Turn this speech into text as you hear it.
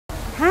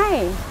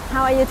Hi,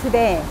 how are you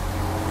today?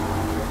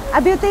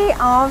 A beauty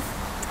of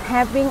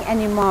having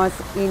animals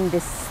in the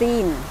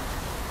scene,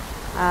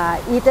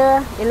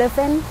 either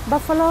elephant,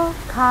 buffalo,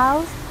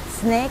 cows,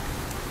 snake,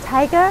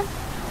 tiger,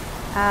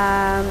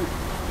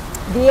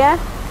 deer,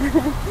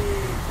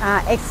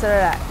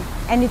 etc.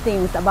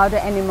 Anything about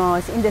the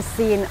animals in the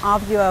scene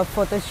of your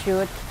photo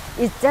shoot,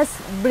 it just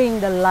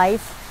bring the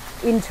life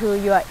into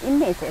your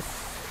images.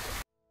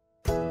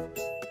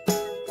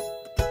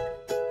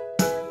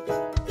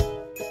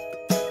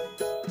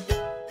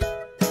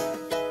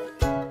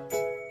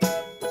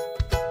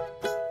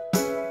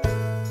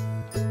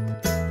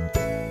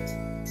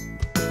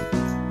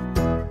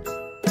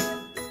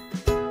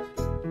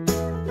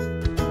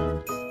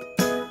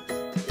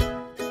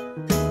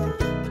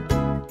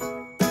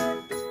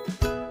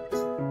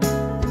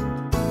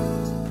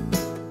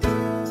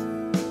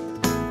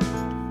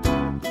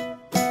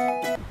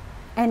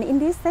 And in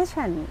this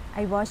session,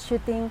 I was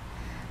shooting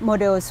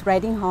models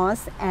riding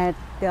horse at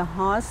the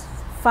horse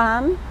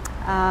farm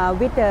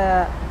with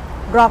the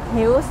rock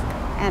hills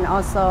and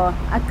also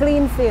a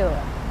clean field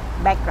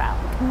background.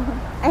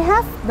 I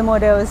have the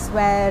models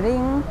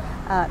wearing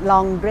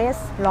long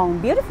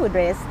beautiful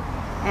dress,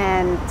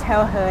 and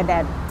tell her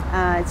that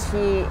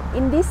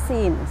in this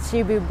scene,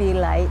 she will be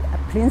like a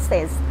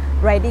princess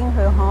riding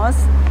her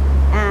horse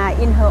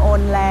in her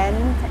own land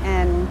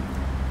and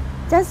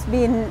just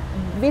been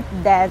with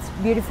that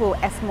beautiful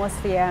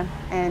atmosphere,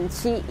 and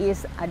she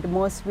is the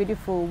most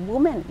beautiful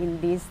woman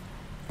in this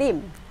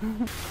theme.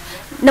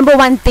 Number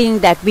one thing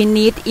that we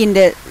need in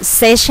the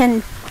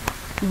session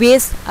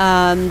with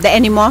the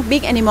animal,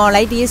 big animal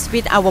like this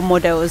with our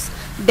models,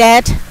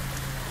 that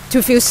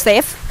to feel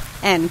safe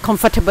and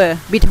comfortable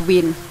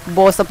between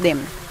both of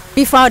them.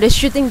 Before the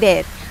shooting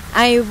date,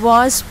 I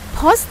was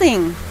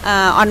posting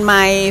on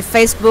my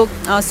Facebook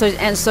and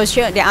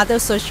the other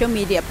social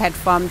media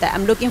platform that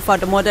I'm looking for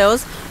the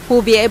models who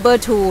will be able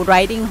to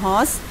riding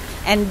horse,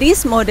 and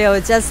this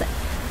model just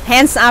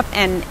hands up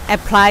and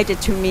applied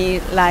it to me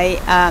like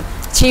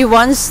she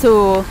wants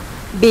to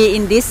be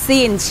in this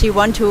scene, she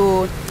wants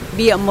to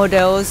be a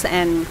model,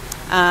 and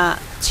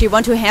she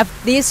wants to have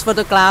this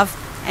photograph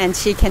and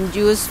she can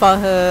use for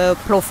her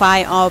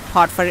profile or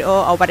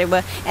portfolio or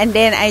whatever. And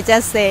then I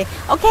just say,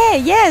 okay,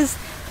 yes,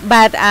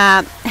 but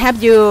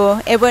have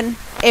you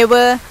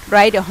ever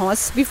ride a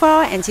horse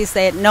before? And she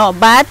said no,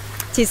 but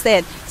she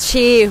said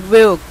she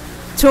will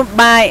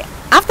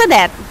after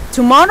that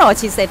tomorrow.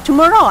 She said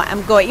tomorrow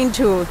I'm going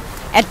to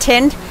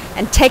attend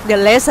and take the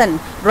lesson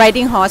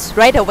riding horse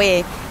right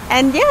away.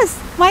 And yes,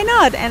 why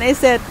not? And I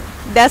said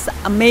that's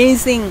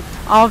amazing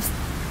of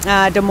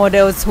the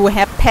models who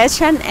have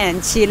passion,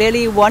 and she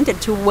really wanted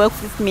to work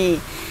with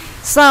me.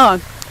 So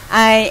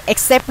I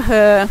accept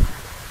her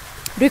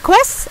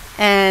request,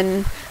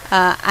 and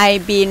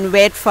I've been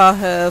wait for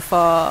her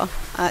for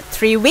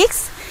 3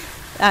 weeks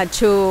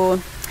to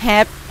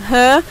have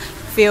her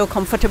feel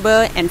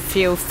comfortable and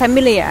feel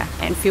familiar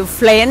and feel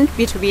friend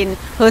between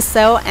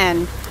herself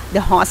and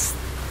the horse.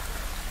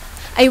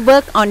 I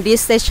work on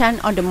this session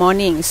on the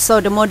morning, so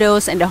the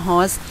models and the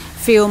horse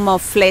feel more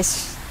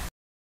fresh.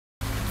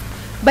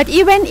 But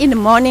even in the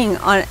morning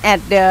at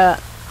the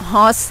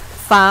horse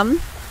farm,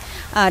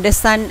 the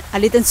sun a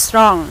little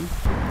strong.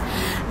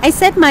 I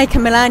set my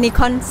camera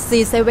Nikon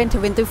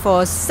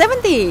C724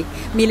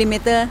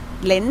 70mm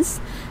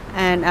lens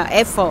and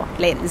f4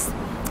 lens.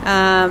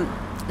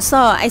 So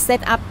I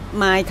set up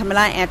my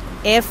camera at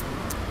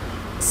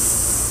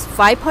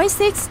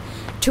f5.6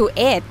 to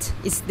 8.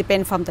 It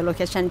depends from the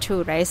location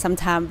too, right?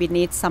 Sometimes we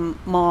need some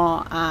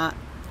more.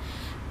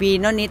 We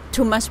don't need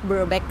too much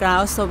blur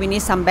background, so we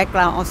need some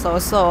background also.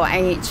 So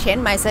I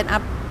change my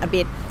setup a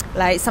bit,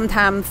 like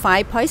sometimes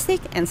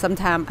 5.6 and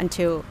sometimes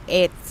until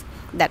 8.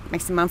 That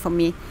maximum for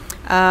me.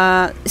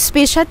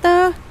 Speed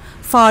shutter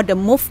for the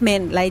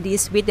movement like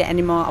this with the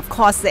animal. Of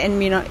course, the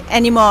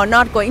animal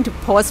not going to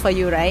pose for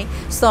you, right?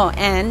 So,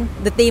 and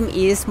the theme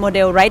is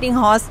model riding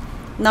horse,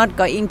 not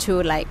going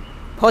to like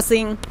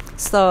posing.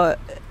 So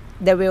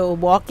they will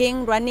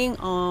walking, running,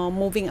 or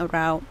moving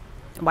around,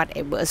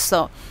 whatever.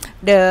 So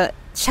the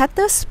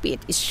shutter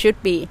speed, it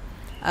should be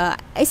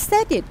I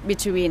set it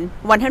between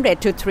 100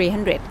 to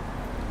 300.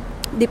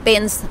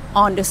 Depends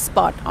on the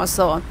spot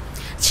also.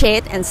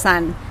 Shade and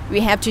sun, we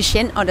have to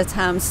change all the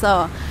time.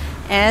 So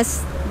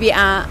as we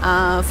are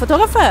a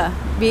photographer,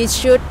 we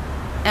should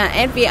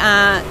and we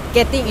are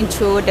getting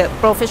into the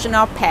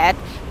professional path,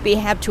 we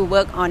have to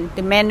work on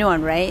the manual,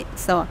 right?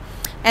 So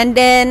and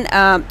then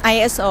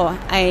ISO,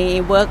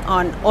 I work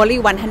on only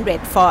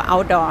 100 for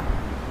outdoor.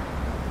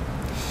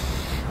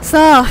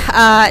 So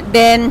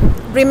then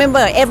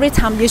remember, every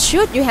time you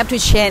shoot, you have to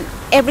change.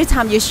 Every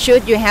time you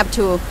shoot, you have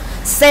to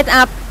set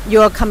up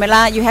your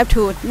camera. You have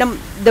to,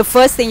 the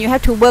first thing, you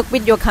have to work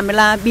with your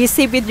camera,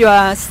 busy with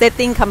your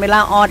setting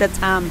camera all the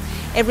time.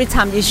 Every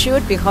time you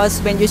shoot, because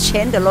when you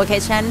change the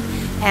location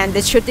and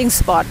the shooting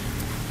spot,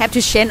 have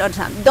to change all the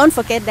time. Don't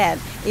forget that.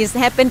 It's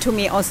happened to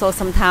me also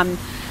sometimes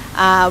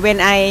when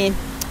I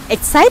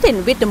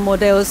excited with the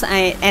models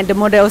and the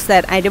models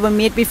that I never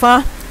meet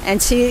before.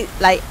 and she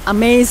like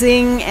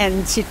amazing,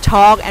 and she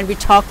talk, and we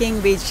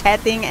talking, we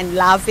chatting and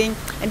laughing,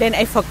 and then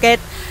I forget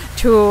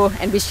to,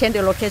 and we change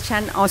the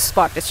location on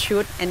spot the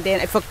shoot, and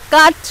then I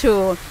forgot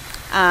to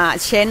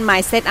change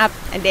my setup,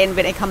 and then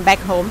when I come back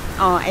home,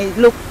 I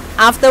look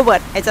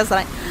afterward, I just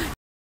like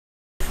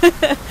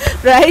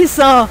right,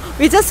 so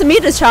we just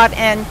meet the shot,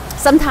 and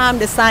sometimes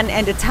the sun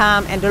and the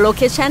time and the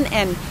location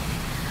and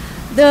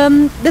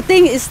the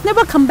thing is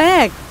never come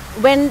back.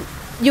 When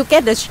you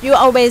get you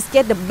always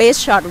get the best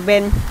shot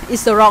when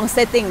it's the wrong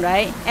setting,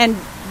 right? And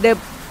the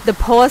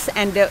pose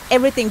and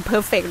everything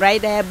perfect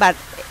right there, but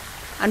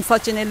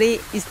unfortunately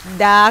it's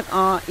dark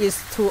or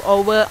it's too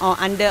over or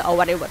under or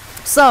whatever.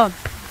 So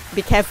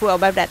be careful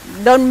about that,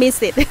 don't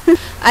miss it.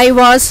 I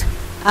was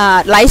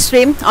live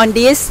stream on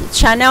this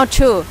channel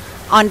too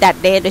on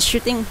that day, the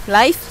shooting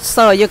live,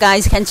 so you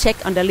guys can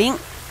check on the link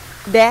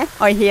there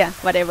or here,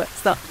 whatever.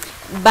 So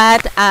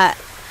but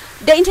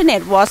the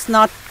internet was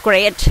not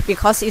great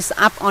because it's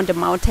up on the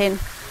mountain,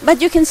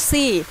 but you can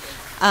see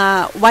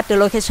what the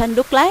location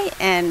look like,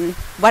 and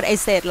what I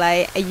said,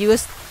 like I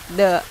used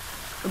the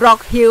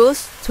rock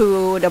hills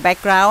to the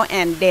background,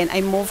 and then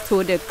I moved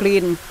to the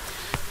green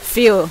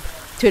field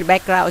to the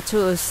background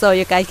too, so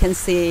you guys can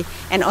see.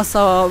 And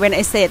also when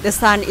I said the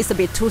sun is a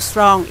bit too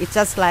strong, it's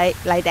just like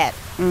that.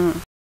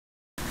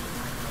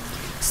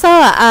 So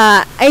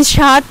I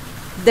shot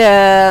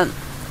the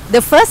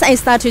first I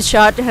start to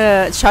shot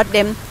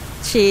them,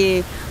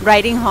 she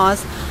riding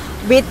horse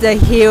with the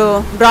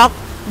hill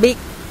big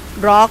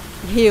rock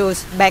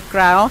hills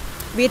background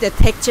with the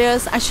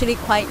textures actually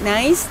quite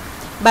nice,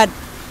 but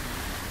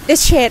the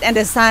shade and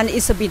the sun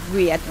is a bit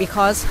weird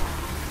because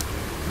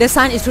the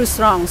sun is too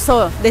strong,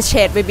 so the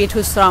shade will be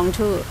too strong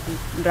too,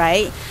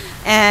 right?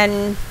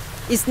 And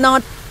it's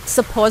not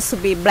supposed to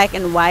be black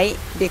and white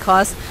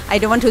because I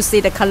don't want to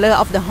see the color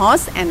of the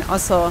horse and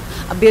also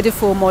a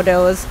beautiful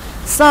models.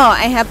 So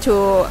I have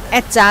to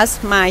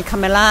adjust my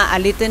camera a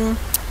little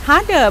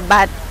harder,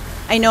 but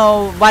I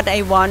know what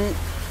I want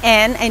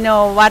and I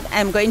know what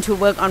I'm going to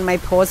work on my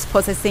post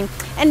processing.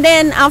 And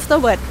then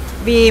afterward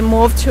we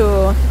move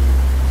to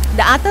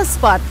the other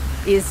spot,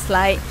 is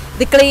like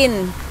the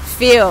green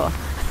field.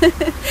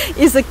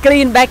 It's a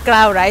green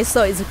background, right?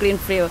 So it's a green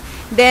field.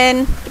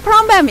 Then the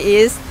problem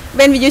is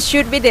when you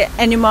shoot with the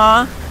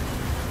animal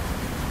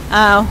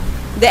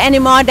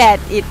that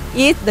it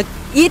eat the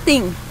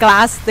eating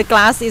grass, the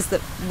grass is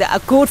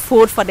a good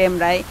food for them,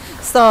 right?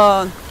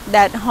 So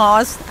that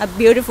horse, a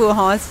beautiful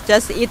horse,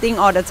 just eating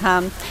all the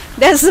time.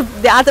 That's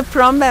the other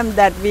problem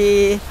that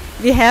we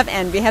have,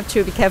 and we have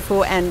to be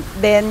careful. And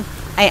then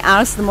I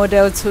asked the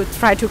model to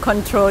try to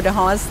control the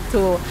horse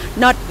to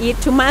not eat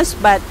too much,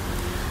 but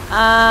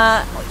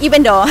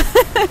even though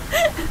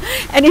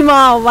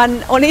animal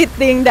one only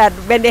thing that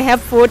when they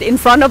have food in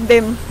front of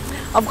them,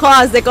 of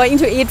course they're going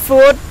to eat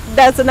food.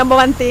 That's the number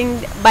one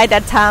thing by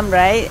that time,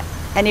 right?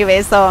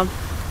 Anyway, so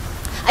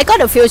I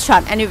got a few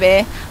shots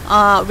anyway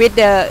with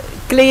the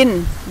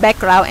clean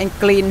background and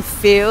clean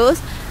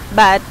fields,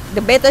 but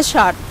the better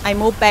shot I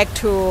moved back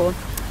to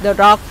the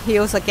rock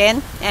hills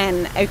again,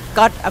 and I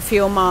got a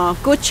few more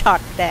good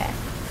shots there.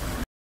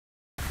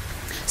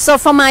 So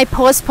for my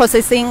post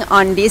processing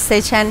on this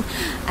session,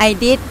 I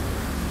did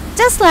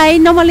just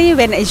like normally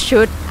when I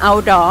shoot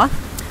outdoor,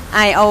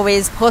 I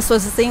always post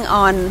processing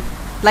on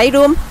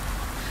Lightroom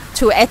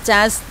to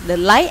adjust the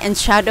light and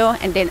shadow,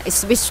 and then I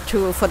switch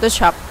to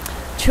Photoshop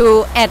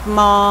to add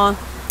more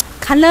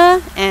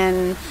color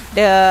and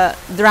the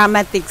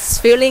dramatic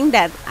feeling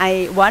that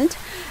I want.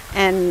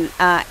 And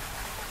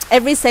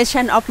every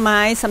session of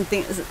mine,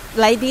 something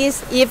like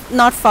this, if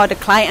not for the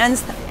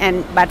clients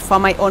but for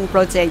my own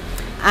project,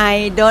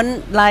 I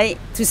don't like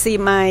to see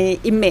my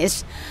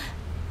image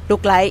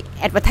look like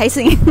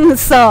advertising.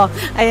 So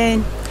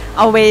I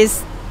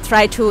always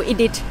try to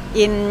edit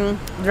in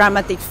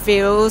dramatic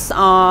feels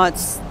or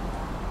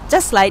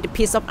just like a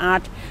piece of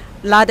art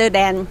rather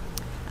than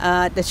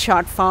the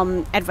short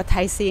form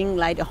advertising,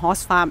 like the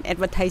horse farm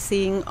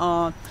advertising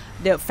or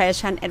the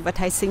fashion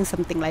advertising,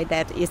 something like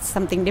that. It's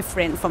something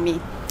different for me.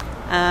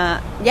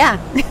 Yeah.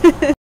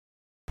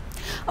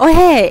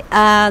 Okay,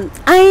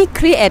 I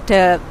create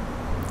a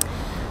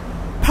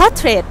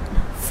portrait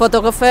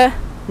photographer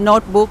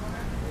notebook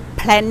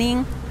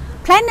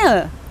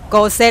planner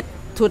goal set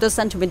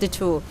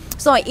 2022.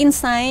 So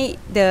inside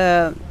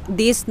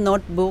this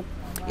notebook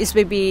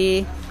will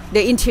be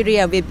the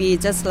interior will be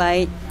just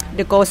like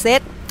the goal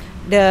set,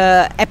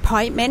 the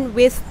appointment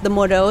with the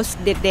models,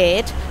 the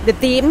date, the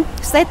theme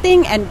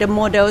setting, and the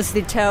models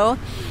detail,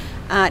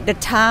 the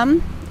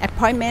time,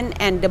 appointment,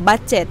 and the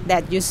budget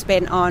that you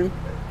spend on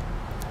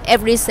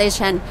every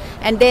session,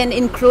 and then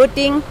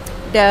including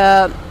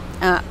the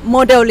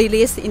model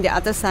release in the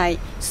other side.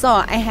 So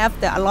I have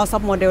a lot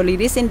of model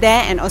release in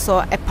there, and also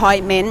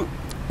appointment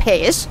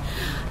page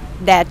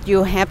that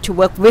you have to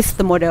work with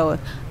the model.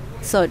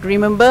 So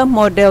remember,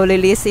 model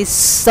release is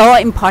so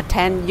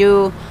important.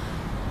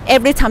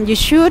 Every time you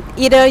shoot,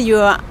 either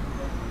you're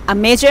a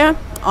major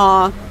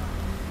or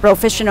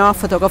professional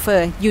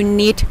photographer, you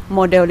need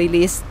model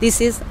release. This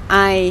is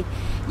I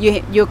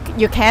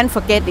you can't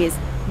forget this.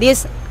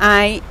 This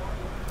I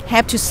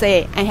have to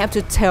say. I have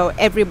to tell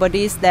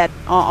everybody that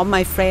all of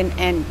my friends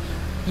and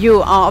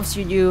you, all of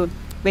you,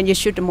 when you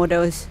shoot the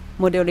models,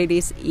 model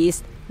ladies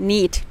is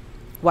neat,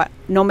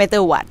 no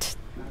matter what.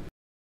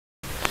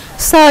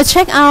 So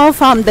check out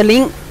from the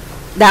link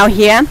down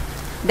here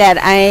that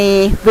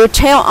I will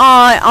tell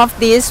all of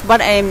this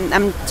what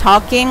I'm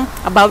talking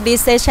about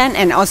this session,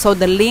 and also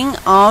the link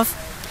of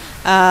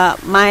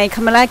my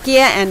camera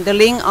gear and the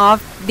link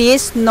of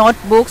these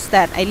notebooks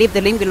that I leave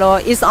the link below.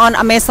 It's on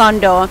Amazon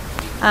though.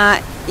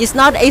 It's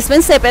not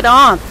expensive at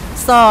all.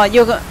 So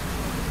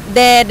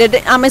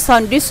the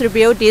Amazon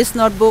distribute this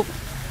notebook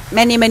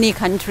many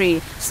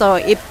countries. So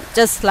if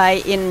just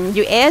like in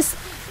US,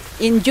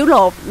 in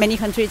Europe, many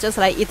countries just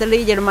like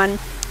Italy, Germany,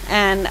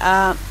 and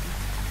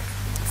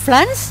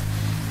France,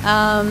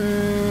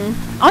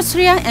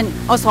 Austria, and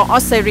also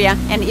Australia,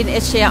 and in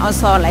Asia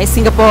also like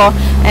Singapore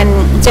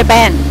and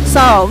Japan.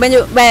 So when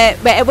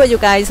wherever you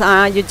guys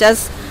are, you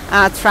just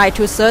try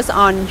to search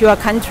on your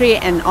country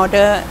and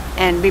order,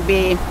 and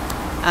maybe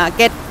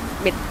get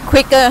a bit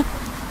quicker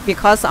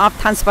because of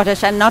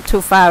transportation not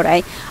too far,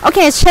 right?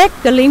 Okay, check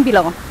the link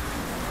below.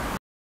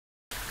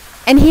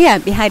 And here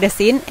behind the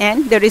scene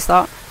and the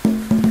result.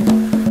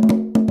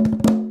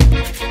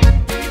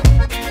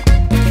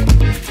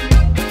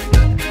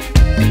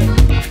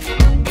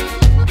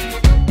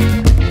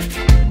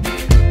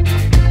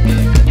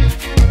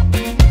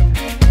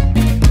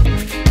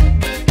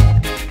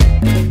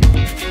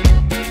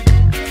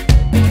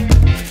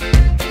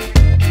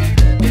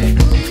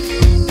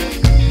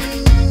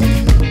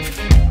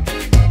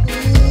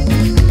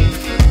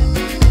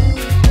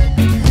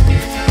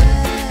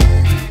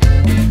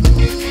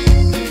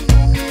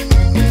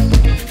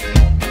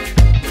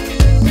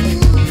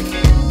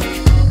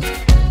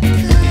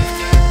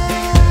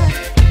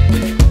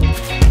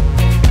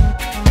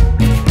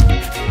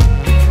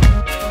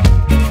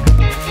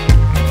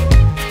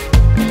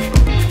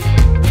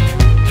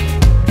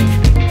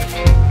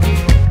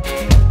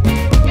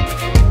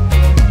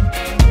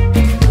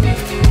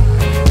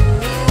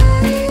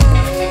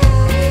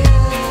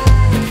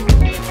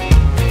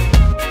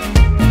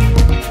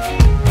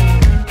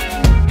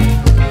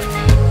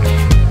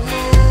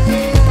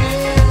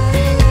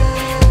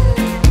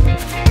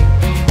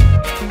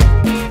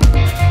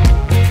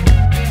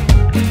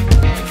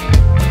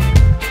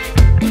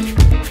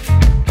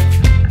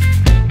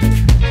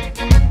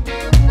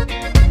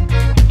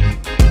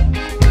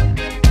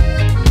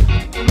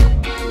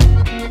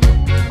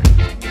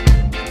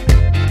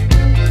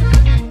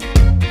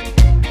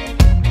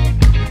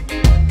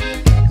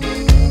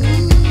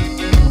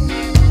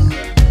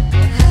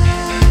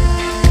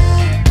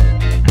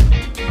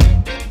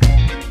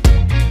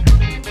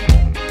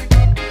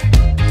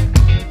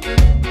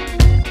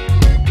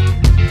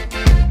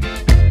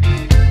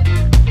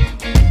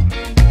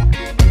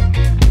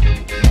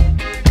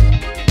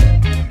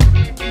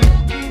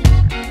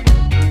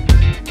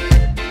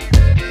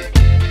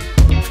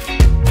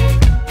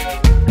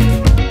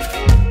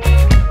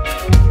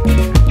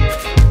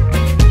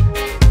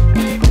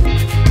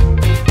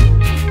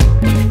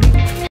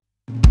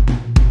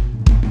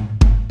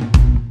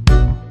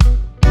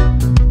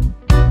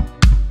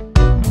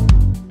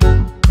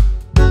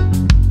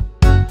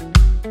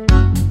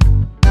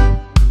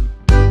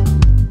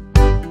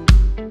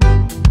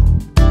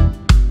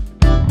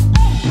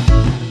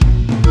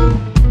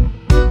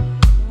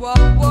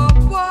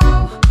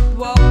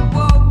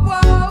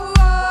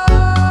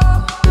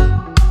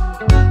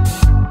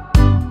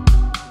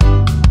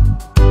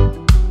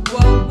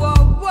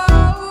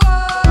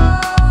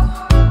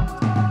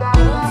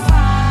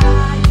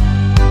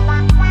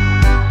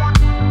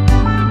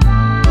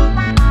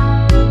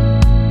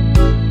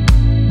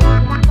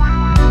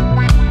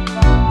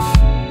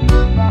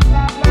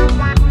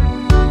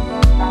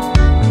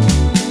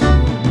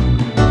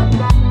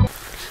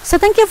 So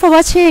thank you for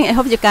watching. I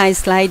hope you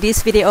guys like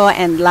this video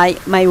and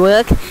like my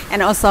work.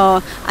 And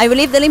also I will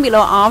leave the link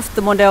below of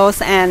the models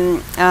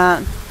and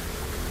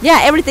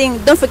yeah, everything.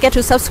 Don't forget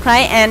to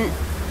subscribe and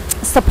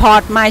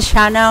support my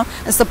channel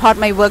and support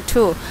my work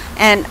too.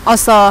 And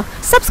also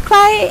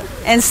subscribe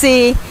and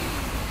see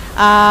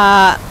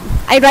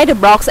I write the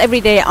blogs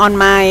every day on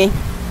my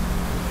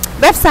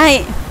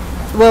website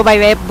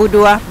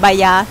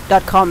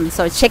www.budurbayar.com.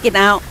 so check it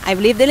out. I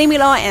will leave the link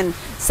below and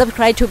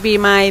subscribe to be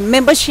my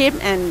membership.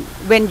 And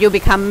when you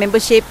become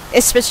membership,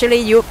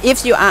 especially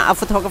if you are a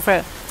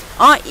photographer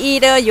or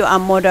either you are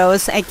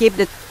models, I give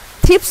the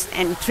tips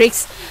and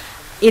tricks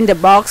in the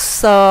box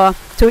so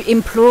to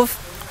improve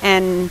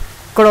and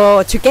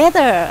grow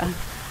together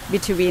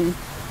between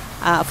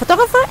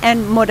photographer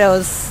and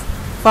models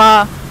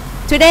for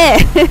today.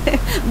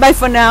 Bye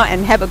for now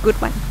and have a good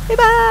one. Bye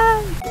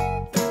bye.